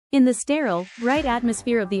In the sterile, bright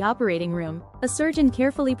atmosphere of the operating room, a surgeon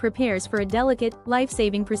carefully prepares for a delicate,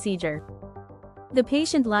 life-saving procedure. The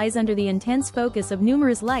patient lies under the intense focus of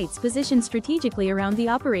numerous lights positioned strategically around the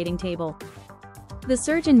operating table. The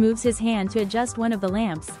surgeon moves his hand to adjust one of the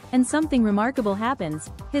lamps, and something remarkable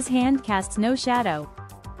happens. His hand casts no shadow.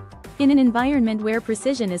 In an environment where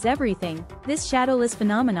precision is everything, this shadowless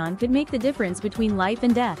phenomenon could make the difference between life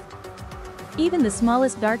and death. Even the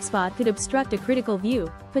smallest dark spot could obstruct a critical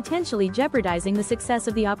view, potentially jeopardizing the success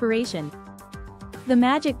of the operation. The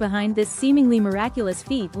magic behind this seemingly miraculous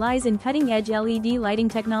feat lies in cutting-edge LED lighting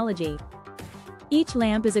technology. Each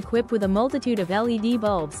lamp is equipped with a multitude of LED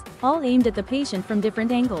bulbs, all aimed at the patient from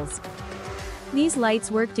different angles. These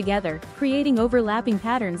lights work together, creating overlapping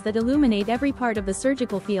patterns that illuminate every part of the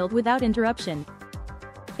surgical field without interruption.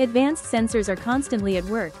 Advanced sensors are constantly at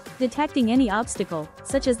work, detecting any obstacle,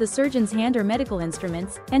 such as the surgeon's hand or medical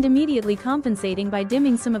instruments, and immediately compensating by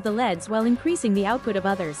dimming some of the LEDs while increasing the output of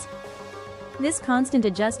others. This constant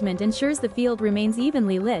adjustment ensures the field remains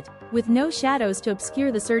evenly lit, with no shadows to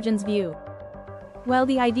obscure the surgeon's view. While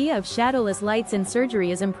the idea of shadowless lights in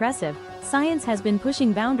surgery is impressive, science has been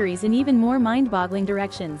pushing boundaries in even more mind-boggling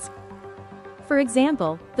directions. For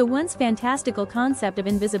example, the once fantastical concept of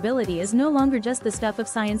invisibility is no longer just the stuff of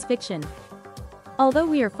science fiction. Although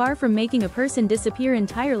we are far from making a person disappear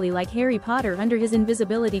entirely like Harry Potter under his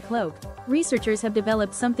invisibility cloak, researchers have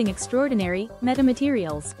developed something extraordinary: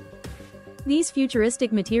 metamaterials. These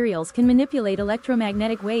futuristic materials can manipulate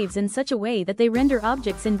electromagnetic waves in such a way that they render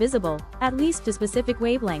objects invisible, at least to specific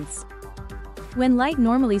wavelengths. When light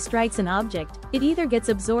normally strikes an object, it either gets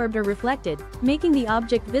absorbed or reflected, making the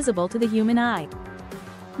object visible to the human eye.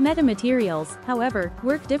 Metamaterials, however,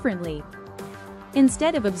 work differently.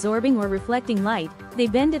 Instead of absorbing or reflecting light, they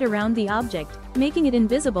bend it around the object, making it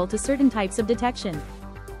invisible to certain types of detection.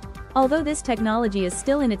 Although this technology is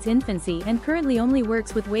still in its infancy and currently only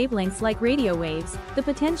works with wavelengths like radio waves, the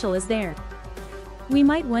potential is there. We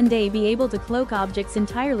might one day be able to cloak objects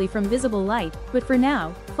entirely from visible light, but for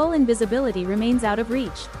now, full invisibility remains out of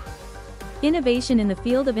reach. Innovation in the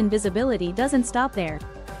field of invisibility doesn't stop there.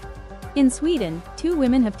 In Sweden, two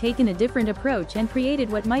women have taken a different approach and created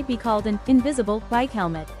what might be called an invisible bike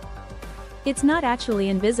helmet. It's not actually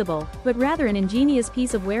invisible, but rather an ingenious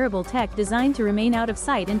piece of wearable tech designed to remain out of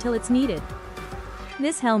sight until it's needed.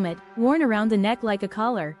 This helmet, worn around the neck like a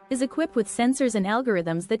collar, is equipped with sensors and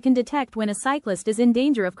algorithms that can detect when a cyclist is in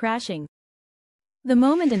danger of crashing. The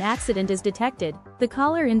moment an accident is detected, the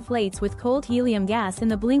collar inflates with cold helium gas in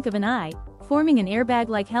the blink of an eye, forming an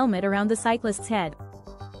airbag-like helmet around the cyclist's head.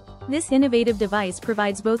 This innovative device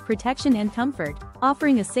provides both protection and comfort,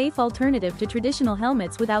 offering a safe alternative to traditional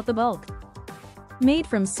helmets without the bulk. Made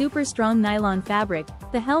from super strong nylon fabric,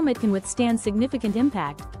 the helmet can withstand significant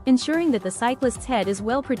impact, ensuring that the cyclist's head is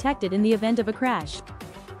well protected in the event of a crash.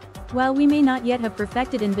 While we may not yet have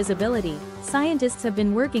perfected invisibility, scientists have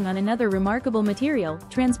been working on another remarkable material: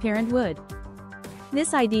 transparent wood.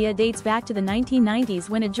 This idea dates back to the 1990s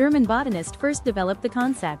when a German botanist first developed the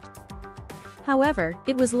concept. However,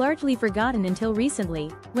 it was largely forgotten until recently,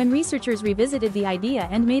 when researchers revisited the idea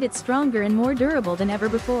and made it stronger and more durable than ever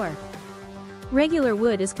before. Regular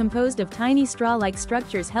wood is composed of tiny straw-like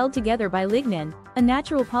structures held together by lignin, a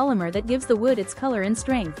natural polymer that gives the wood its color and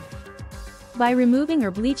strength. By removing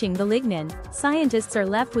or bleaching the lignin, scientists are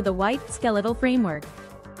left with a white, skeletal framework.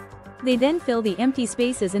 They then fill the empty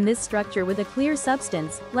spaces in this structure with a clear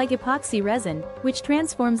substance, like epoxy resin, which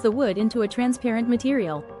transforms the wood into a transparent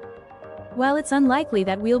material. While it's unlikely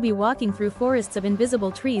that we'll be walking through forests of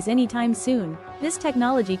invisible trees anytime soon, this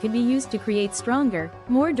technology could be used to create stronger,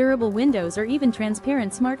 more durable windows or even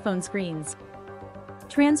transparent smartphone screens.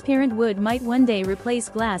 Transparent wood might one day replace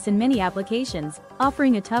glass in many applications,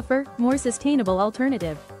 offering a tougher, more sustainable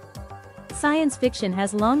alternative. Science fiction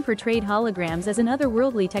has long portrayed holograms as an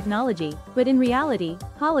otherworldly technology, but in reality,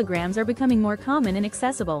 holograms are becoming more common and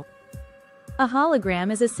accessible. A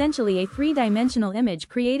hologram is essentially a three-dimensional image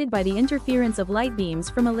created by the interference of light beams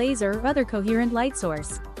from a laser or other coherent light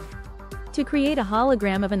source. To create a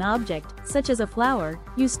hologram of an object, such as a flower,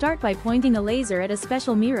 you start by pointing a laser at a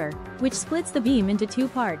special mirror, which splits the beam into two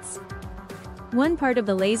parts. One part of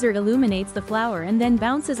the laser illuminates the flower and then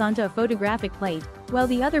bounces onto a photographic plate, while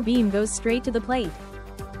the other beam goes straight to the plate.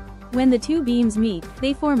 When the two beams meet,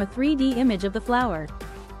 they form a 3D image of the flower.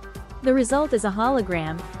 The result is a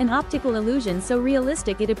hologram, an optical illusion so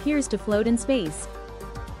realistic it appears to float in space.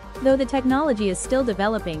 Though the technology is still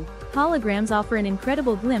developing, holograms offer an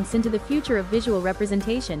incredible glimpse into the future of visual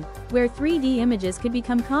representation, where 3D images could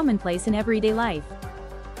become commonplace in everyday life.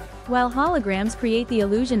 While holograms create the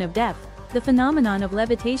illusion of depth, the phenomenon of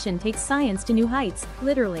levitation takes science to new heights,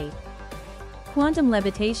 literally. Quantum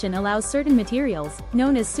levitation allows certain materials,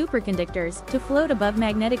 known as superconductors, to float above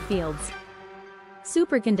magnetic fields.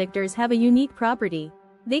 Superconductors have a unique property.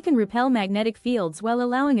 They can repel magnetic fields while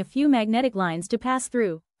allowing a few magnetic lines to pass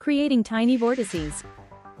through, creating tiny vortices.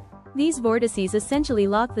 These vortices essentially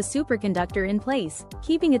lock the superconductor in place,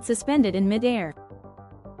 keeping it suspended in mid-air.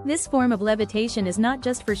 This form of levitation is not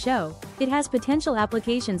just for show, it has potential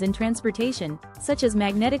applications in transportation, such as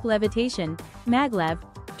magnetic levitation, maglev,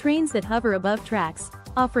 trains that hover above tracks,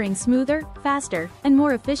 offering smoother, faster, and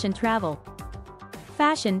more efficient travel.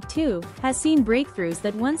 Fashion, too, has seen breakthroughs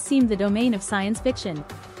that once seemed the domain of science fiction.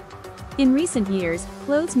 In recent years,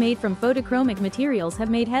 clothes made from photochromic materials have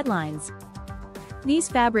made headlines. These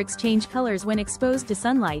fabrics change colors when exposed to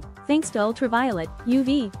sunlight, thanks to ultraviolet,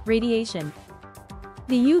 UV, radiation.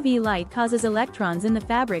 The UV light causes electrons in the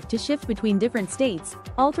fabric to shift between different states,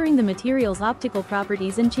 altering the material's optical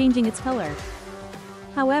properties and changing its color.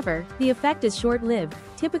 However, the effect is short-lived,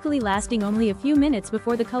 typically lasting only a few minutes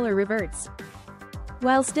before the color reverts.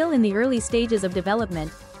 While still in the early stages of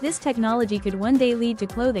development, this technology could one day lead to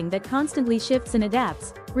clothing that constantly shifts and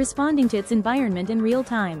adapts, responding to its environment in real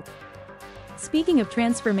time. Speaking of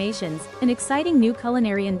transformations, an exciting new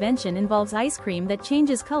culinary invention involves ice cream that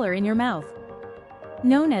changes color in your mouth.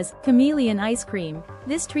 Known as chameleon ice cream,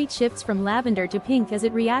 this treat shifts from lavender to pink as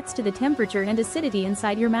it reacts to the temperature and acidity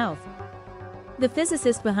inside your mouth. The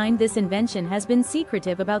physicist behind this invention has been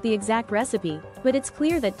secretive about the exact recipe, but it's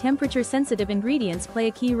clear that temperature-sensitive ingredients play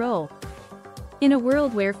a key role. In a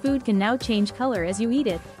world where food can now change color as you eat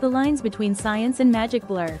it, the lines between science and magic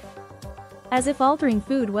blur. As if altering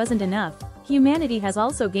food wasn't enough, humanity has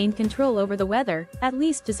also gained control over the weather, at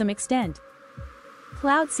least to some extent.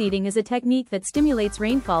 Cloud seeding is a technique that stimulates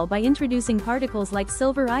rainfall by introducing particles like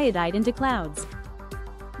silver iodide into clouds.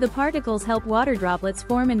 The particles help water droplets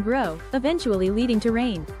form and grow, eventually leading to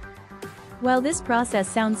rain. While this process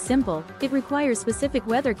sounds simple, it requires specific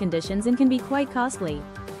weather conditions and can be quite costly.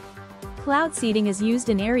 Cloud seeding is used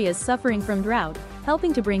in areas suffering from drought,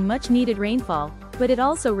 helping to bring much-needed rainfall, but it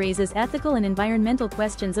also raises ethical and environmental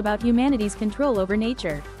questions about humanity's control over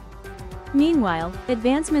nature. Meanwhile,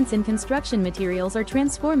 advancements in construction materials are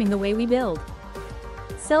transforming the way we build.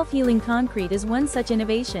 Self-healing concrete is one such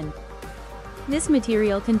innovation. This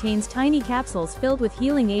material contains tiny capsules filled with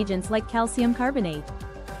healing agents like calcium carbonate.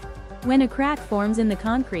 When a crack forms in the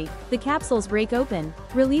concrete, the capsules break open,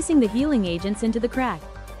 releasing the healing agents into the crack.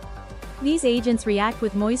 These agents react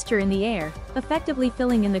with moisture in the air, effectively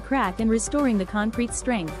filling in the crack and restoring the concrete's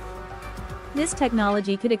strength. This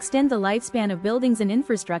technology could extend the lifespan of buildings and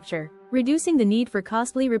infrastructure, reducing the need for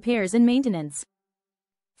costly repairs and maintenance.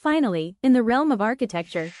 Finally, in the realm of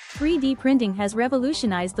architecture, 3D printing has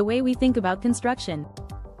revolutionized the way we think about construction.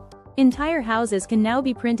 Entire houses can now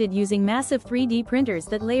be printed using massive 3D printers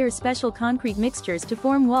that layer special concrete mixtures to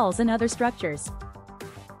form walls and other structures.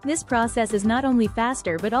 This process is not only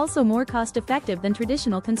faster but also more cost-effective than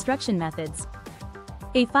traditional construction methods.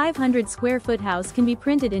 A 500 square foot house can be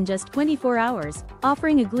printed in just 24 hours,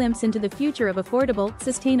 offering a glimpse into the future of affordable,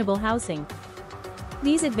 sustainable housing.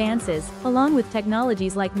 These advances, along with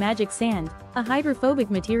technologies like magic sand, a hydrophobic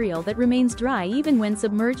material that remains dry even when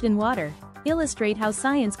submerged in water, illustrate how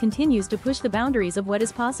science continues to push the boundaries of what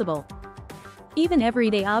is possible. Even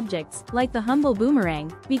everyday objects, like the humble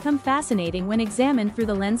boomerang, become fascinating when examined through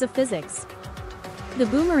the lens of physics. The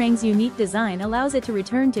boomerang's unique design allows it to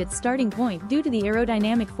return to its starting point due to the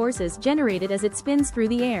aerodynamic forces generated as it spins through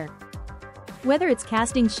the air. Whether it's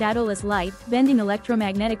casting shadowless light, bending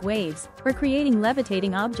electromagnetic waves, or creating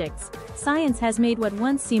levitating objects, science has made what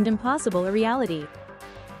once seemed impossible a reality.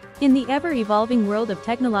 In the ever-evolving world of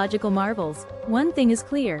technological marvels, one thing is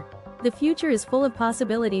clear: the future is full of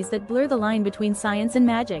possibilities that blur the line between science and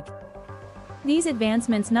magic. These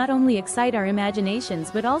advancements not only excite our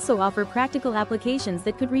imaginations but also offer practical applications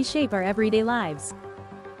that could reshape our everyday lives.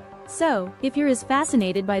 So, if you're as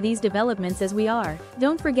fascinated by these developments as we are,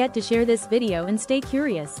 don't forget to share this video and stay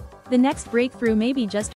curious. The next breakthrough may be just